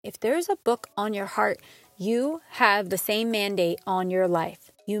If there's a book on your heart, you have the same mandate on your life.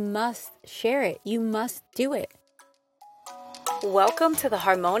 You must share it. You must do it. Welcome to the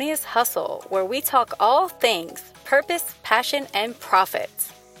Harmonious Hustle, where we talk all things purpose, passion, and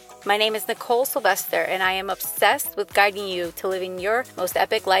profits. My name is Nicole Sylvester, and I am obsessed with guiding you to living your most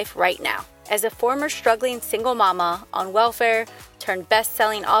epic life right now. As a former struggling single mama on welfare, turned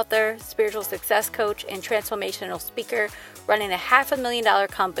best-selling author, spiritual success coach, and transformational speaker running a $500,000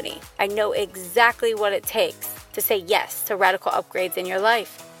 company, I know exactly what it takes to say yes to radical upgrades in your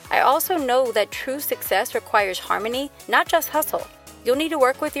life. I also know that true success requires harmony, not just hustle. You'll need to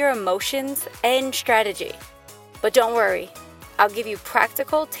work with your emotions and strategy. But don't worry, I'll give you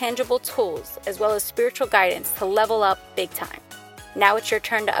practical, tangible tools as well as spiritual guidance to level up big time. Now it's your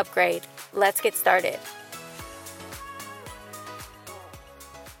turn to upgrade. Let's get started.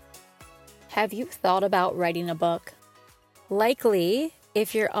 Have you thought about writing a book? Likely,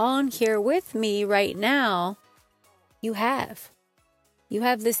 if you're on here with me right now, you have. You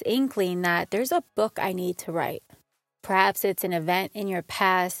have this inkling that there's a book I need to write. Perhaps it's an event in your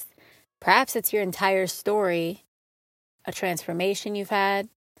past. Perhaps it's your entire story, a transformation you've had.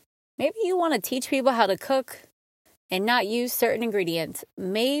 Maybe you want to teach people how to cook and not use certain ingredients.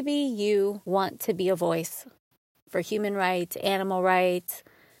 Maybe you want to be a voice for human rights, animal rights,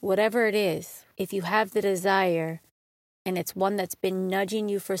 whatever it is. If you have the desire and it's one that's been nudging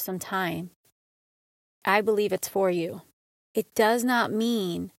you for some time, I believe it's for you. It does not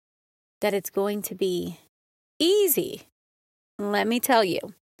mean that it's going to be easy. Let me tell you,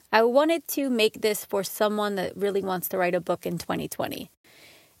 I wanted to make this for someone that really wants to write a book in 2020.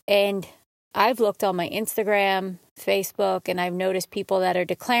 And I've looked on my Instagram, Facebook, and I've noticed people that are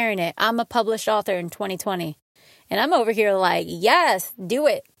declaring it. I'm a published author in 2020. And I'm over here like, yes, do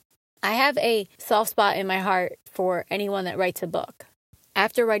it. I have a soft spot in my heart for anyone that writes a book.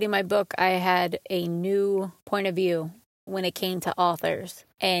 After writing my book, I had a new point of view when it came to authors.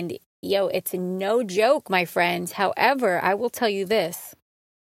 And it's no joke, my friends. However, I will tell you this.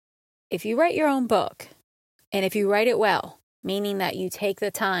 If you write your own book, and if you write it well, meaning that you take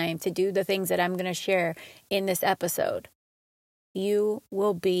the time to do the things that I'm going to share in this episode, you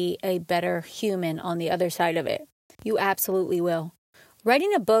will be a better human on the other side of it. You absolutely will.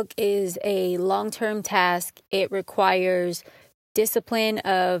 Writing a book is a long-term task. It requires discipline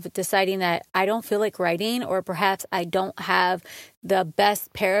of deciding that I don't feel like writing, or perhaps I don't have the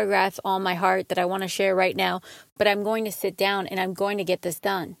best paragraph on my heart that I want to share right now, but I'm going to sit down and I'm going to get this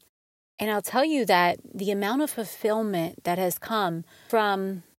done. And I'll tell you that the amount of fulfillment that has come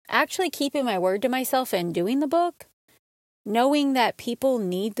from actually keeping my word to myself and doing the book, knowing that people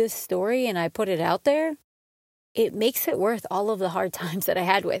need this story and I put it out there, it makes it worth all of the hard times that I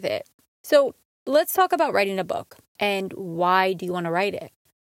had with it. So let's talk about writing a book and why do you want to write it?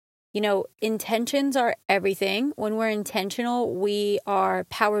 Intentions are everything. When we're intentional, we are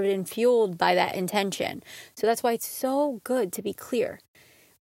powered and fueled by that intention. So that's why it's so good to be clear.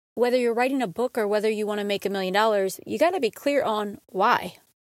 Whether you're writing a book or whether you want to make $1 million, you got to be clear on why.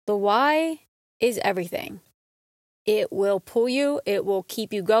 The why is everything. It will pull you. It will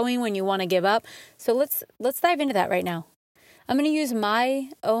keep you going when you want to give up. So let's dive into that right now. I'm going to use my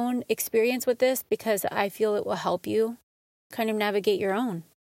own experience with this because I feel it will help you kind of navigate your own.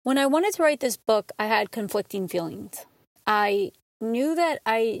 When I wanted to write this book, I had conflicting feelings. I knew that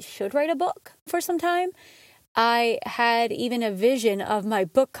I should write a book for some time. I had even a vision of my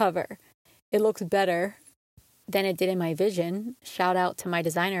book cover. It looks better than it did in my vision. Shout out to my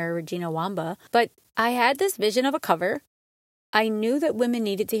designer, Regina Wamba. But I had this vision of a cover. I knew that women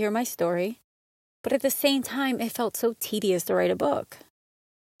needed to hear my story. But at the same time, it felt so tedious to write a book.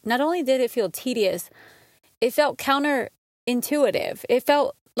 Not only did it feel tedious, it felt counterintuitive. It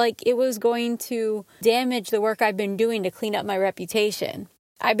felt like it was going to damage the work I've been doing to clean up my reputation.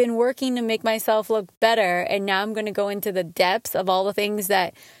 I've been working to make myself look better, and now I'm going to go into the depths of all the things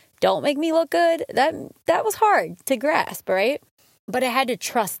that don't make me look good. That was hard to grasp, right? But I had to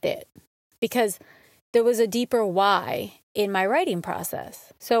trust it because there was a deeper why in my writing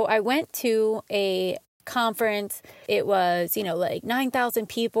process. So I went to a conference. It was, like 9,000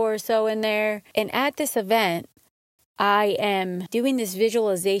 people or so in there. And at this event, I am doing this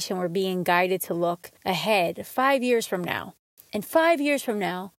visualization. We're being guided to look ahead 5 years from now. And 5 years from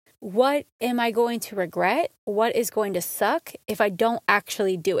now, what am I going to regret? What is going to suck if I don't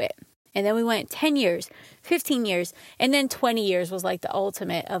actually do it? And then we went 10 years, 15 years, and then 20 years was like the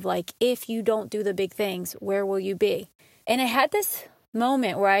ultimate of like, if you don't do the big things, where will you be? And I had this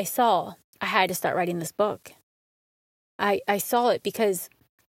moment where I saw I had to start writing this book. I saw it because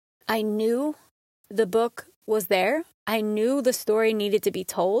I knew the book was there. I knew the story needed to be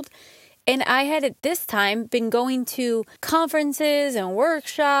told. And I had at this time been going to conferences and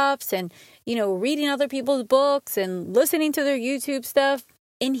workshops and, reading other people's books and listening to their YouTube stuff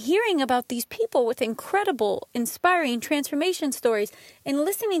and hearing about these people with incredible, inspiring transformation stories. And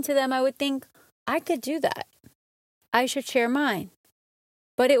listening to them, I would think, I could do that. I should share mine.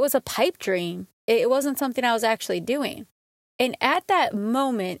 But it was a pipe dream. It wasn't something I was actually doing. And at that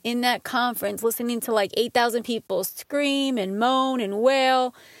moment in that conference, listening to like 8,000 people scream and moan and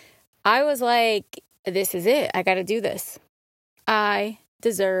wail, I was like, this is it. I got to do this. I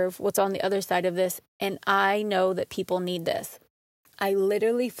deserve what's on the other side of this. And I know that people need this. I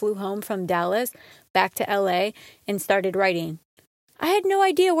literally flew home from Dallas back to LA and started writing. I had no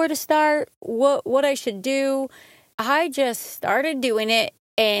idea where to start, what I should do. I just started doing it.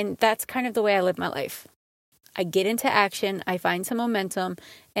 And that's kind of the way I live my life. I get into action, I find some momentum,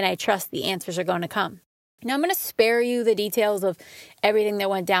 and I trust the answers are going to come. Now, I'm going to spare you the details of everything that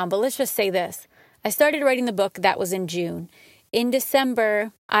went down, but let's just say this. I started writing the book. That was in June. In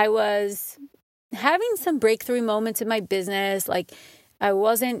December, I was having some breakthrough moments in my business. Like, I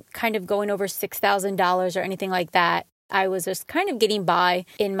wasn't kind of going over $6,000 or anything like that. I was just kind of getting by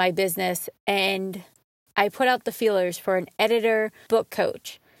in my business, and I put out the feelers for an editor, book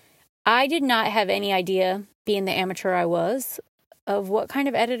coach. I did not have any idea, being the amateur I was, of what kind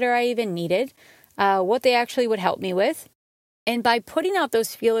of editor I even needed, what they actually would help me with. And by putting out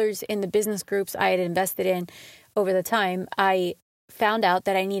those feelers in the business groups I had invested in over the time, I found out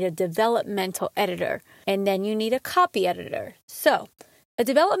that I need a developmental editor, and then you need a copy editor. So a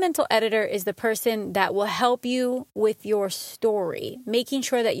developmental editor is the person that will help you with your story, making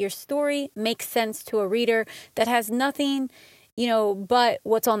sure that your story makes sense to a reader that has nothing, but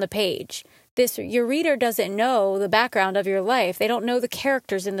what's on the page. Your reader doesn't know the background of your life. They don't know the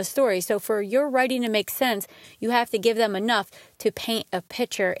characters in the story. So for your writing to make sense, you have to give them enough to paint a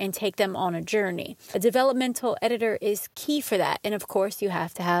picture and take them on a journey. A developmental editor is key for that. And of course, you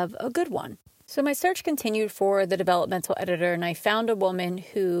have to have a good one. So my search continued for the developmental editor, and I found a woman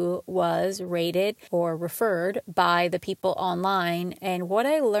who was rated or referred by the people online. And what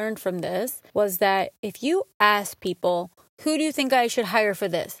I learned from this was that if you ask people, who do you think I should hire for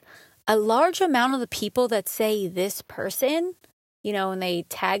this? A large amount of the people that say this person, and they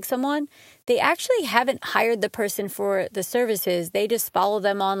tag someone, they actually haven't hired the person for the services. They just follow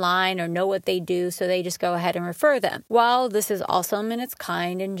them online or know what they do, so they just go ahead and refer them. While this is awesome and it's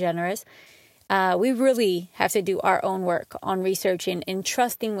kind and generous, we really have to do our own work on researching and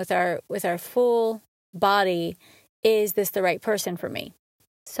trusting with our full body, is this the right person for me?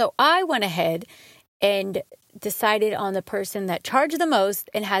 So I went ahead and decided on the person that charged the most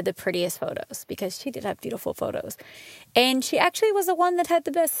and had the prettiest photos, because she did have beautiful photos. And she actually was the one that had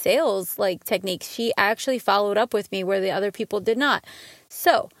the best sales techniques. She actually followed up with me where the other people did not.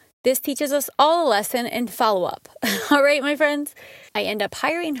 So this teaches us all a lesson in follow-up. All right, my friends? I end up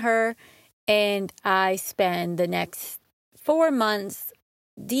hiring her, and I spend the next 4 months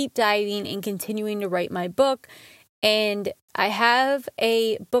deep diving and continuing to write my book. And I have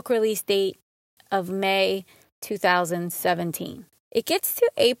a book release date of May 2017. It gets to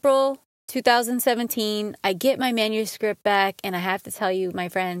April 2017. I get my manuscript back, and I have to tell you, my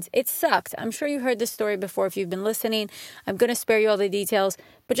friends, it sucked. I'm sure you heard this story before if you've been listening. I'm going to spare you all the details,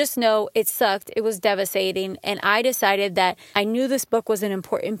 but just know it sucked. It was devastating, and I decided that I knew this book was an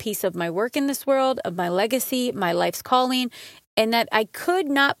important piece of my work in this world, of my legacy, my life's calling, and that I could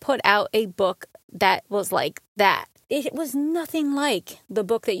not put out a book that was like that. It was nothing like the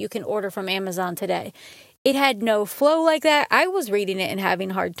book that you can order from Amazon today. It had no flow like that. I was reading it and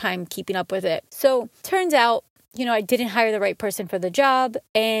having a hard time keeping up with it. So turns out, I didn't hire the right person for the job,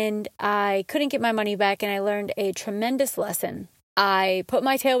 and I couldn't get my money back, and I learned a tremendous lesson. I put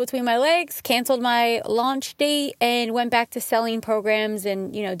my tail between my legs, canceled my launch date, and went back to selling programs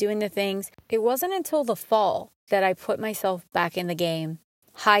and, doing the things. It wasn't until the fall that I put myself back in the game,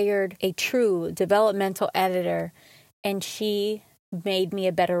 hired a true developmental editor, and she made me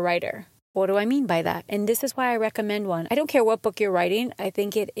a better writer. What do I mean by that? And this is why I recommend one. I don't care what book you're writing. I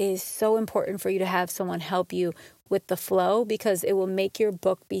think it is so important for you to have someone help you with the flow, because it will make your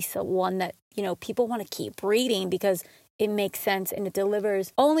book be one that, people want to keep reading because it makes sense and it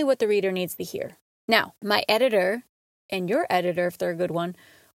delivers only what the reader needs to hear. Now, my editor and your editor, if they're a good one,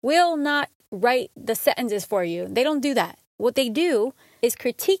 will not write the sentences for you. They don't do that. What they do is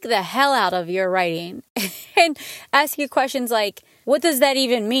critique the hell out of your writing and ask you questions like, what does that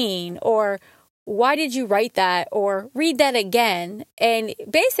even mean? Or why did you write that? Or read that again. And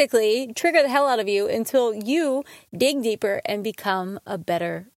basically trigger the hell out of you until you dig deeper and become a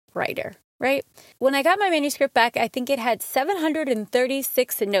better writer. right? When I got my manuscript back, I think it had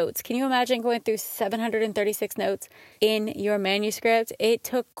 736 notes. Can you imagine going through 736 notes in your manuscript? It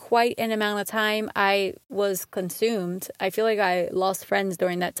took quite an amount of time. I was consumed. I feel like I lost friends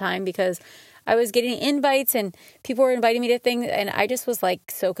during that time because I was getting invites and people were inviting me to things, and I just was like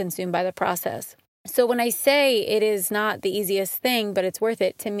so consumed by the process. So when I say it is not the easiest thing, but it's worth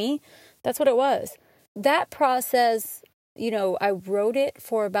it, to me, that's what it was. That process, I wrote it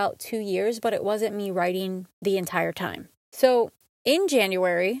for about 2 years, but it wasn't me writing the entire time. So in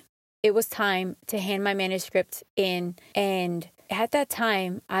January, it was time to hand my manuscript in. And at that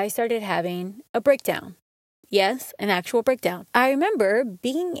time, I started having a breakdown. Yes, an actual breakdown. I remember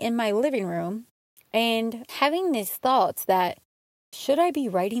being in my living room and having these thoughts that, should I be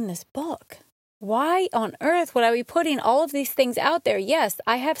writing this book? Why on earth would I be putting all of these things out there? Yes,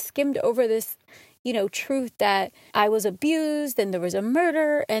 I have skimmed over this truth that I was abused and there was a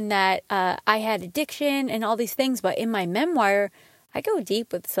murder and that I had addiction and all these things. But in my memoir, I go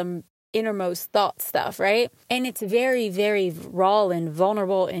deep with some innermost thought stuff, right? And it's very, very raw and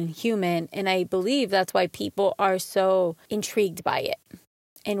vulnerable and human. And I believe that's why people are so intrigued by it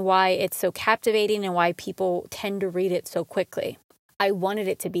and why it's so captivating and why people tend to read it so quickly. I wanted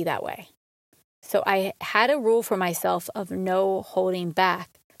it to be that way. So I had a rule for myself of no holding back.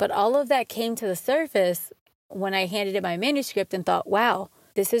 But all of that came to the surface when I handed in my manuscript and thought, wow,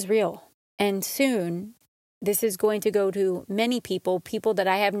 this is real. And soon, this is going to go to many people that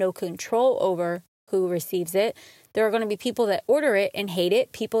I have no control over who receives it. There are going to be people that order it and hate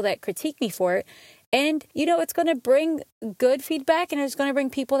it, people that critique me for it. And, it's going to bring good feedback and it's going to bring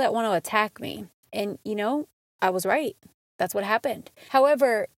people that want to attack me. And, I was right. That's what happened.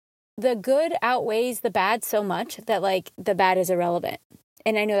 However, the good outweighs the bad so much that the bad is irrelevant.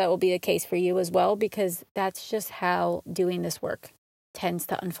 And I know that will be the case for you as well, because that's just how doing this work tends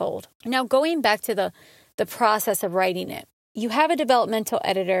to unfold. Now, going back to the process of writing it, you have a developmental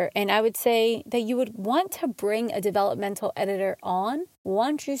editor, and I would say that you would want to bring a developmental editor on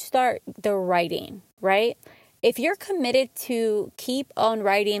once you start the writing, right? If you're committed to keep on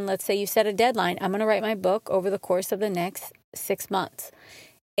writing, let's say you set a deadline, I'm going to write my book over the course of the next 6 months.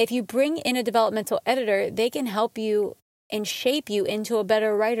 If you bring in a developmental editor, they can help you and shape you into a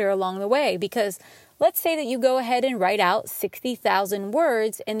better writer along the way. Because let's say that you go ahead and write out 60,000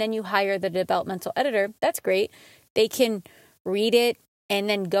 words and then you hire the developmental editor. That's great. They can read it and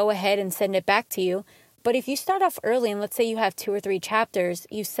then go ahead and send it back to you. But if you start off early and let's say you have 2 or 3 chapters,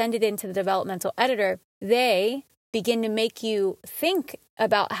 you send it into the developmental editor, they begin to make you think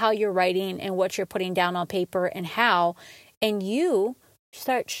about how you're writing and what you're putting down on paper and how, and you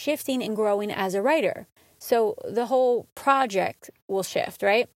start shifting and growing as a writer. So the whole project will shift,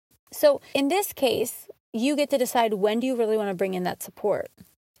 right? So in this case, you get to decide, when do you really want to bring in that support?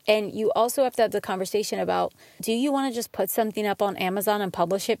 And you also have to have the conversation about, do you want to just put something up on Amazon and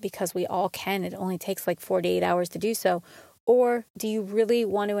publish it because we all can? It only takes 48 hours to do so. Or do you really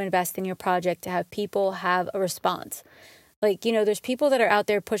want to invest in your project to have people have a response? There's people that are out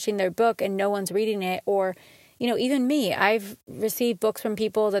there pushing their book and no one's reading it. Or even me, I've received books from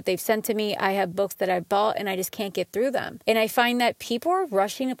people that they've sent to me. I have books that I bought and I just can't get through them. And I find that people are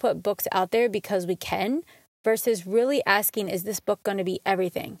rushing to put books out there because we can, versus really asking, is this book going to be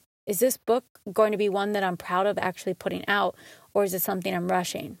everything? Is this book going to be one that I'm proud of actually putting out? Or is it something I'm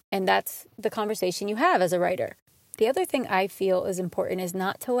rushing? And that's the conversation you have as a writer. The other thing I feel is important is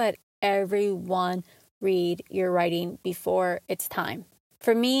not to let everyone read your writing before it's time.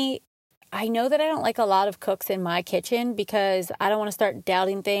 For me, I know that I don't like a lot of cooks in my kitchen because I don't want to start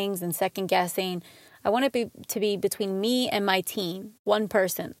doubting things and second guessing. I want it to be between me and my team, one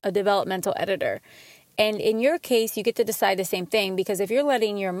person, a developmental editor. And in your case, you get to decide the same thing, because if you're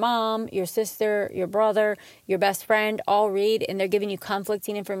letting your mom, your sister, your brother, your best friend all read and they're giving you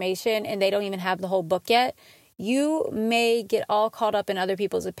conflicting information and they don't even have the whole book yet, you may get all caught up in other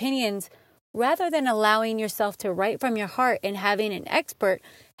people's opinions rather than allowing yourself to write from your heart and having an expert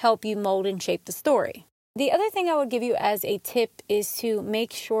help you mold and shape the story. The other thing I would give you as a tip is to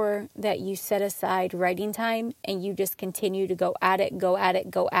make sure that you set aside writing time and you just continue to go at it, go at it,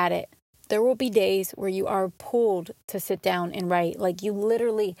 go at it. There will be days where you are pulled to sit down and write. You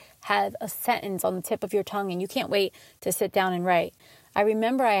literally have a sentence on the tip of your tongue and you can't wait to sit down and write. I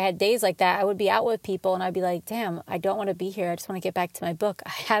remember I had days like that. I would be out with people and I'd be like, damn, I don't want to be here. I just want to get back to my book. I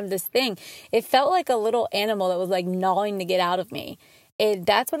have this thing. It felt like a little animal that was gnawing to get out of me.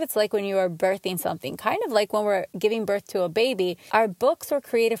 That's what it's like when you are birthing something. Kind of like when we're giving birth to a baby. Our books or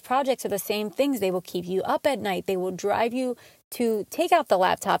creative projects are the same things. They will keep you up at night. They will drive you to take out the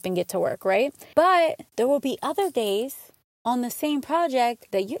laptop and get to work, right? But there will be other days on the same project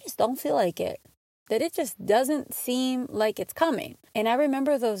that you just don't feel like it, that it just doesn't seem like it's coming. And I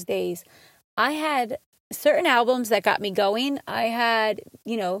remember those days. I had certain albums that got me going. I had,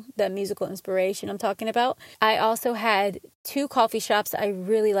 the musical inspiration I'm talking about. I also had 2 coffee shops I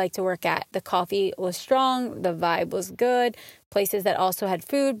really liked to work at. The coffee was strong, the vibe was good, places that also had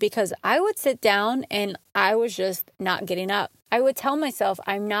food, because I would sit down and I was just not getting up. I would tell myself,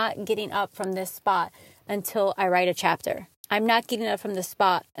 I'm not getting up from this spot until I write a chapter. I'm not getting up from this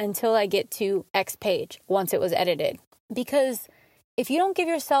spot until I get to X page once it was edited. Because if you don't give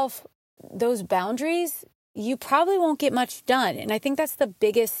yourself those boundaries, you probably won't get much done. And I think that's the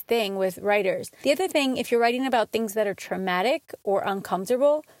biggest thing with writers. The other thing, if you're writing about things that are traumatic or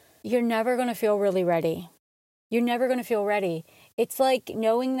uncomfortable, you're never going to feel really ready. You're never going to feel ready. It's like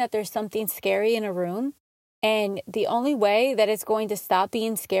knowing that there's something scary in a room, and the only way that it's going to stop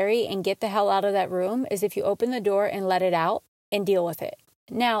being scary and get the hell out of that room is if you open the door and let it out and deal with it.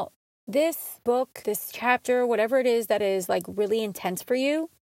 Now, this book, this chapter, whatever it is that is like really intense for you,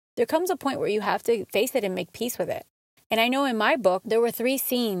 there comes a point where you have to face it and make peace with it. And I know in my book, there were 3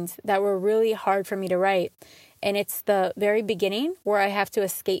 scenes that were really hard for me to write. And it's the very beginning where I have to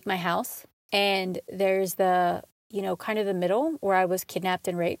escape my house. And there's the, kind of the middle where I was kidnapped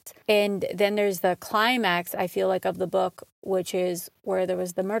and raped. And then there's the climax, I feel like, of the book, which is where there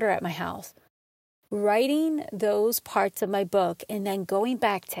was the murder at my house. Writing those parts of my book and then going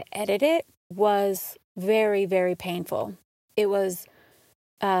back to edit it was very, very painful. It was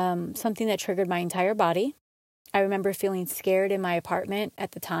something that triggered my entire body. I remember feeling scared in my apartment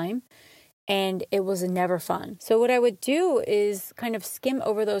at the time, and it was never fun. So what I would do is kind of skim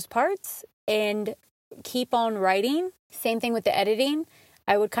over those parts and keep on writing. Same thing with the editing.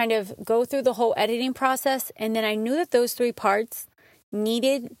 I would kind of go through the whole editing process, and then I knew that those 3 parts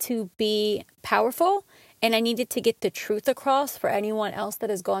needed to be powerful, and I needed to get the truth across for anyone else that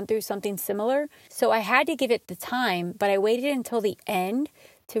has gone through something similar. So I had to give it the time, but I waited until the end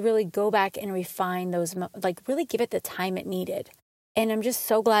to really go back and refine those, really give it the time it needed. And I'm just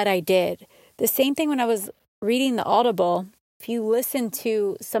so glad I did. The same thing when I was reading the Audible. If you listen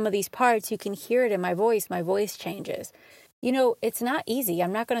to some of these parts, you can hear it in my voice. My voice changes. It's not easy.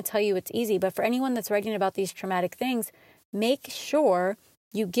 I'm not going to tell you it's easy, but for anyone that's writing about these traumatic things, make sure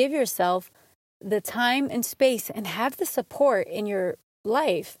you give yourself the time and space and have the support in your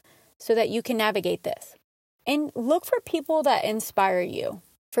life so that you can navigate this. And look for people that inspire you.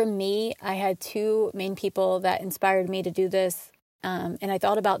 For me, I had 2 main people that inspired me to do this, and I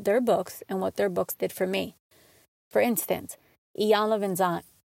thought about their books and what their books did for me. For instance, Iyanla Vanzant.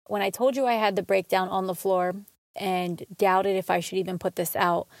 When I told you I had the breakdown on the floor and doubted if I should even put this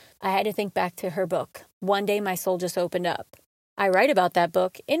out, I had to think back to her book, One Day My Soul Just Opened Up. I write about that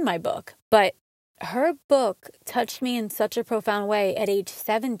book in my book, but her book touched me in such a profound way at age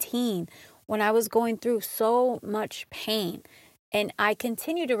 17 when I was going through so much pain. And I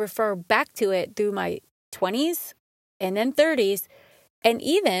continue to refer back to it through my 20s and then 30s. And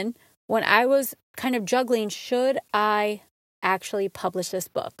even when I was kind of juggling, should I actually publish this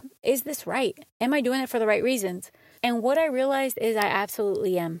book? Is this right? Am I doing it for the right reasons? And what I realized is I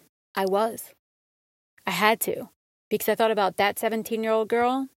absolutely am. I had to, because I thought about that 17-year-old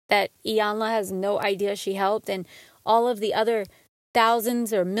girl that Iyanla has no idea she helped, and all of the other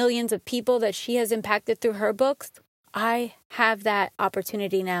thousands or millions of people that she has impacted through her books. I have that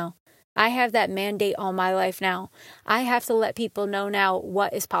opportunity now. I have that mandate on my life now. I have to let people know now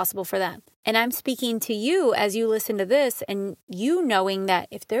what is possible for them. And I'm speaking to you as you listen to this, and you knowing that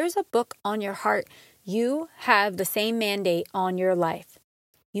if there's a book on your heart, you have the same mandate on your life.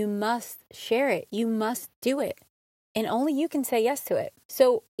 You must share it. You must do it. And only you can say yes to it.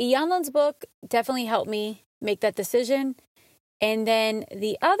 So Iyanla's book definitely helped me make that decision. And then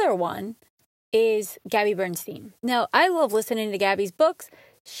the other one is Gabby Bernstein. Now, I love listening to Gabby's books.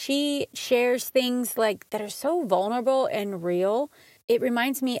 She shares things that are so vulnerable and real. It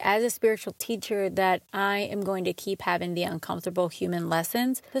reminds me as a spiritual teacher that I am going to keep having the uncomfortable human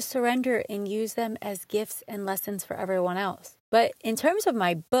lessons to surrender and use them as gifts and lessons for everyone else. But in terms of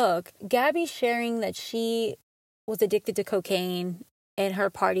my book, Gabby sharing that she was addicted to cocaine in her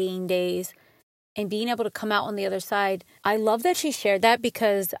partying days and being able to come out on the other side. I love that she shared that,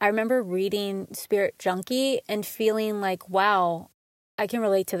 because I remember reading Spirit Junkie and feeling like, wow, I can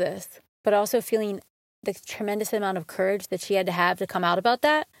relate to this, but also feeling the tremendous amount of courage that she had to have to come out about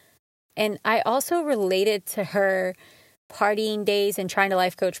that. And I also related to her partying days and trying to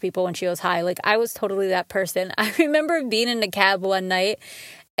life coach people when she was high. I was totally that person. I remember being in a cab one night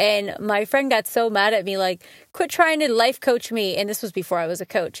And my friend got so mad at me, like, quit trying to life coach me. And this was before I was a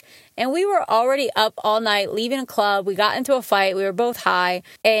coach. And we were already up all night, leaving a club. We got into a fight. We were both high.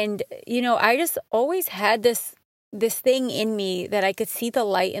 And, I just always had this thing in me that I could see the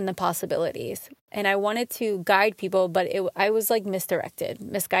light in the possibilities. And I wanted to guide people, but I was like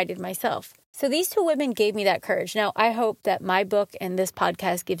misguided myself. So these two women gave me that courage. Now, I hope that my book and this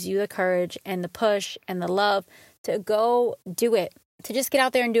podcast gives you the courage and the push and the love to go do it, to just get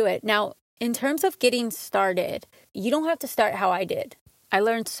out there and do it. Now, in terms of getting started, you don't have to start how I did. I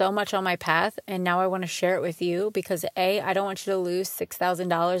learned so much on my path, and now I want to share it with you because I don't want you to lose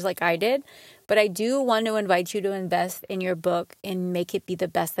 $6,000 like I did, but I do want to invite you to invest in your book and make it be the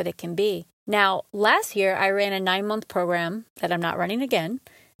best that it can be. Now, last year, I ran a 9-month program that I'm not running again.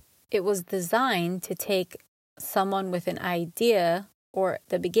 It was designed to take someone with an idea or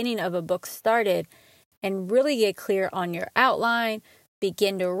the beginning of a book started and really get clear on your outline,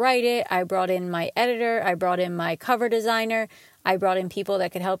 begin to write it. I brought in my editor. I brought in my cover designer. I brought in people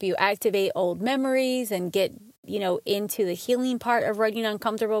that could help you activate old memories and get, into the healing part of writing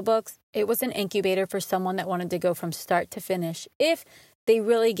uncomfortable books. It was an incubator for someone that wanted to go from start to finish if they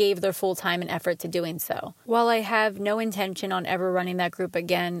really gave their full time and effort to doing so. While I have no intention on ever running that group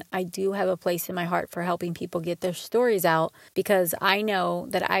again, I do have a place in my heart for helping people get their stories out because I know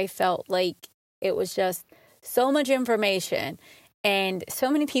that I felt like it was just so much information and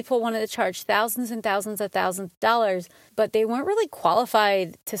so many people wanted to charge thousands and thousands of dollars, but they weren't really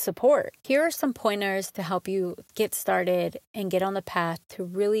qualified to support. Here are some pointers to help you get started and get on the path to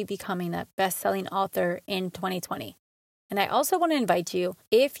really becoming that best-selling author in 2020. And I also want to invite you,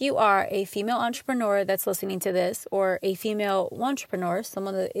 if you are a female entrepreneur that's listening to this, or a female entrepreneur,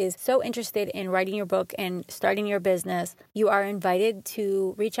 someone that is so interested in writing your book and starting your business, you are invited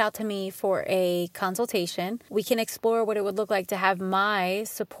to reach out to me for a consultation. We can explore what it would look like to have my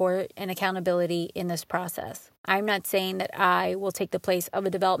support and accountability in this process. I'm not saying that I will take the place of a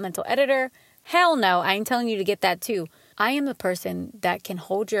developmental editor. Hell no, I'm telling you to get that too. I am the person that can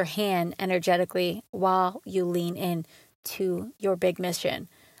hold your hand energetically while you lean in to your big mission.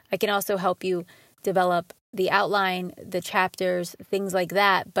 I can also help you develop the outline, the chapters, things like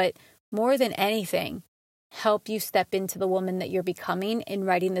that. But more than anything, help you step into the woman that you're becoming in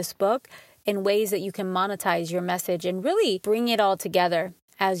writing this book in ways that you can monetize your message and really bring it all together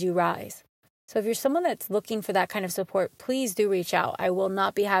as you rise. So if you're someone that's looking for that kind of support, please do reach out. I will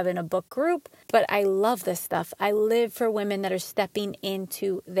not be having a book group, but I love this stuff. I live for women that are stepping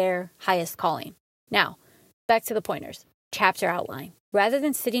into their highest calling. Now, back to the pointers. Chapter outline. Rather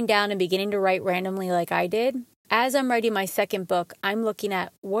than sitting down and beginning to write randomly like I did, as I'm writing my second book, I'm looking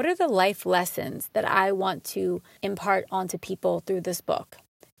at what are the life lessons that I want to impart onto people through this book.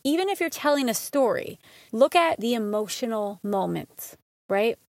 Even if you're telling a story, look at the emotional moments,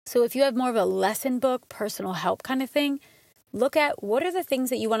 right? So if you have more of a lesson book, personal help kind of thing, look at what are the things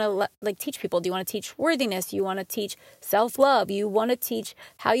that you want to teach people. Do you want to teach worthiness? You want to teach self-love? You want to teach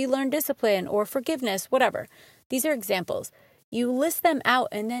how you learn discipline or forgiveness, whatever. These are examples. You list them out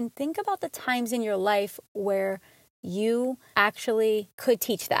and then think about the times in your life where you actually could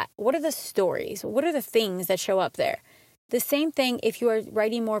teach that. What are the stories? What are the things that show up there? The same thing if you are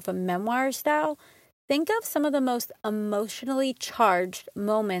writing more of a memoir style, think of some of the most emotionally charged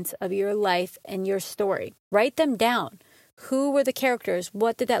moments of your life and your story. Write them down. Who were the characters?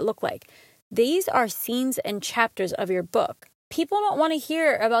 What did that look like? These are scenes and chapters of your book. People don't want to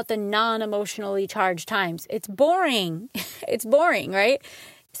hear about the non-emotionally charged times. It's boring. It's boring, right?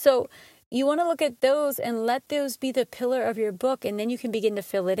 So you want to look at those and let those be the pillar of your book, and then you can begin to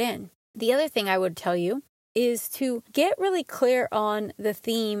fill it in. The other thing I would tell you is to get really clear on the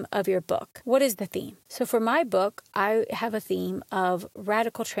theme of your book. What is the theme? So for my book, I have a theme of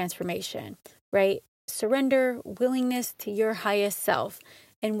radical transformation, right? Surrender, willingness to your highest self.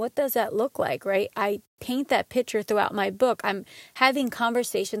 And what does that look like, right? I paint that picture throughout my book. I'm having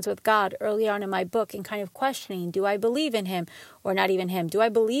conversations with God early on in my book and kind of questioning, do I believe in him or not even him? Do I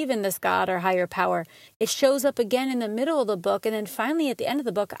believe in this God or higher power? It shows up again in the middle of the book. And then finally at the end of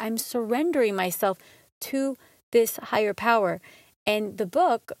the book, I'm surrendering myself to this higher power. And the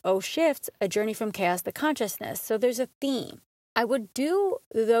book, Oh Shift, A Journey from Chaos to Consciousness. So there's a theme. I would do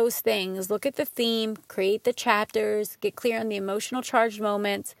those things, look at the theme, create the chapters, get clear on the emotional charged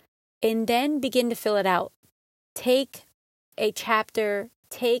moments, and then begin to fill it out. Take a chapter,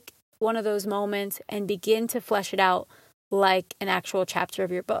 take one of those moments, and begin to flesh it out like an actual chapter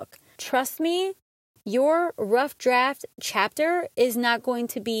of your book. Trust me, your rough draft chapter is not going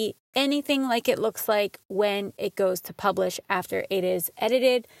to be anything like it looks like when it goes to publish after it is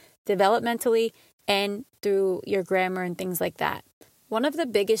edited developmentally and through your grammar and things like that. One of the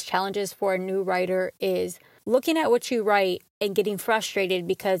biggest challenges for a new writer is looking at what you write and getting frustrated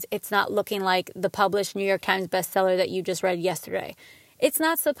because it's not looking like the published New York Times bestseller that you just read yesterday. It's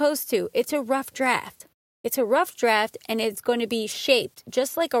not supposed to. It's a rough draft. It's a rough draft, and it's going to be shaped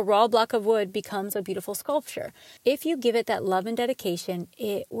just like a raw block of wood becomes a beautiful sculpture. If you give it that love and dedication,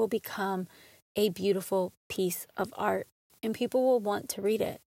 it will become a beautiful piece of art, and people will want to read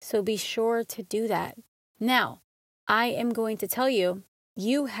it. So be sure to do that. Now, I am going to tell you,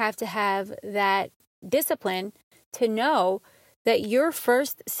 you have to have that discipline to know that your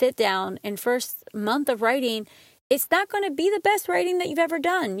first sit down and first month of writing, it's not going to be the best writing that you've ever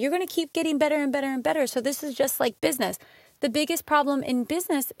done. You're going to keep getting better and better and better. So this is just like business. The biggest problem in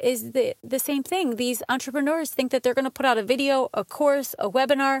business is the same thing. These entrepreneurs think that they're going to put out a video, a course, a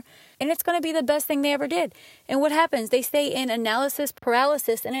webinar, and it's going to be the best thing they ever did. And what happens? They stay in analysis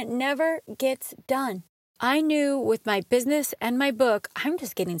paralysis, and it never gets done. I knew with my business and my book, I'm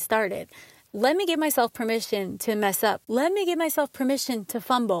just getting started. Let me give myself permission to mess up. Let me give myself permission to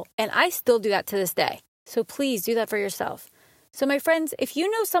fumble. And I still do that to this day. So please do that for yourself. So my friends, if you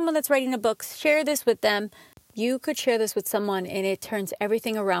know someone that's writing a book, share this with them. You could share this with someone and it turns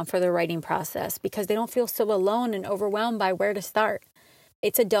everything around for their writing process because they don't feel so alone and overwhelmed by where to start.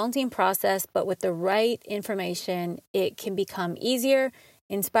 It's a daunting process, but with the right information, it can become easier,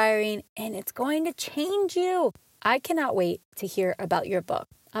 inspiring, and it's going to change you. I cannot wait to hear about your book.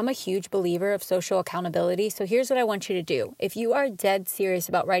 I'm a huge believer of social accountability, so here's what I want you to do. If you are dead serious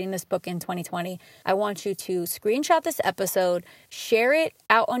about writing this book in 2020, I want you to screenshot this episode, share it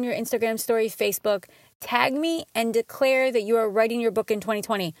out on your Instagram story, Facebook, tag me, and declare that you are writing your book in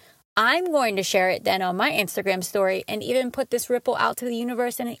 2020. I'm going to share it then on my Instagram story and even put this ripple out to the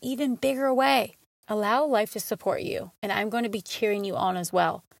universe in an even bigger way. Allow life to support you, and I'm going to be cheering you on as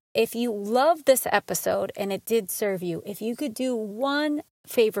well. If you loved this episode and it did serve you, if you could do one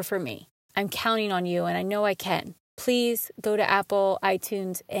favor for me, I'm counting on you and I know I can. Please go to Apple,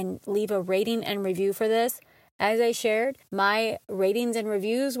 iTunes, and leave a rating and review for this. As I shared, my ratings and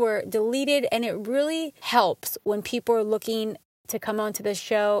reviews were deleted, and it really helps when people are looking to come onto this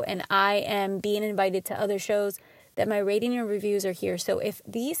show and I am being invited to other shows that my rating and reviews are here. So if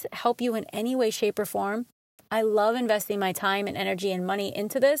these help you in any way, shape, or form, I love investing my time and energy and money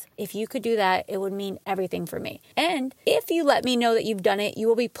into this. If you could do that, it would mean everything for me. And if you let me know that you've done it, you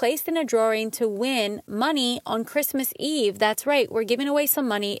will be placed in a drawing to win money on Christmas Eve. That's right. We're giving away some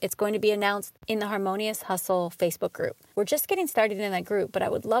money. It's going to be announced in the Harmonious Hustle Facebook group. We're just getting started in that group, but I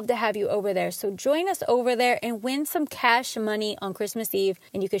would love to have you over there. So join us over there and win some cash money on Christmas Eve,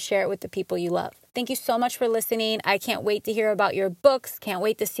 and you can share it with the people you love. Thank you so much for listening. I can't wait to hear about your books. Can't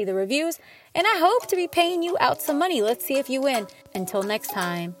wait to see the reviews. And I hope to be paying you out some money. Let's see if you win. Until next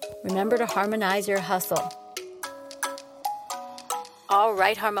time, remember to harmonize your hustle. All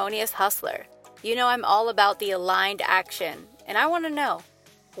right, Harmonious Hustler. You know I'm all about the aligned action. And I want to know,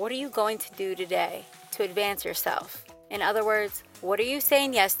 what are you going to do today to advance yourself? In other words, what are you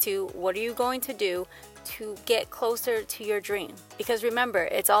saying yes to? What are you going to do to get closer to your dream? Because remember,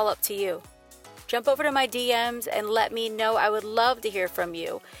 it's all up to you. Jump over to my DMs and let me know. I would love to hear from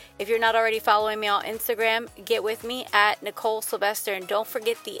you. If you're not already following me on Instagram, get with me at Nicole Sylvester, and don't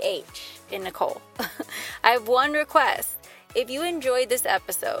forget the H in Nicole. I have one request. If you enjoyed this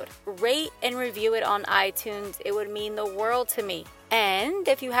episode, rate and review it on iTunes. It would mean the world to me. And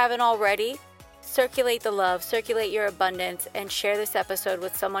if you haven't already, circulate the love, circulate your abundance, and share this episode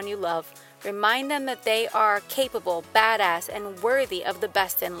with someone you love. Remind them that they are capable, badass, and worthy of the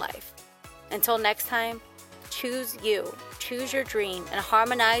best in life. Until next time, choose you, choose your dream, and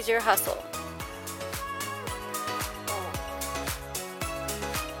harmonize your hustle.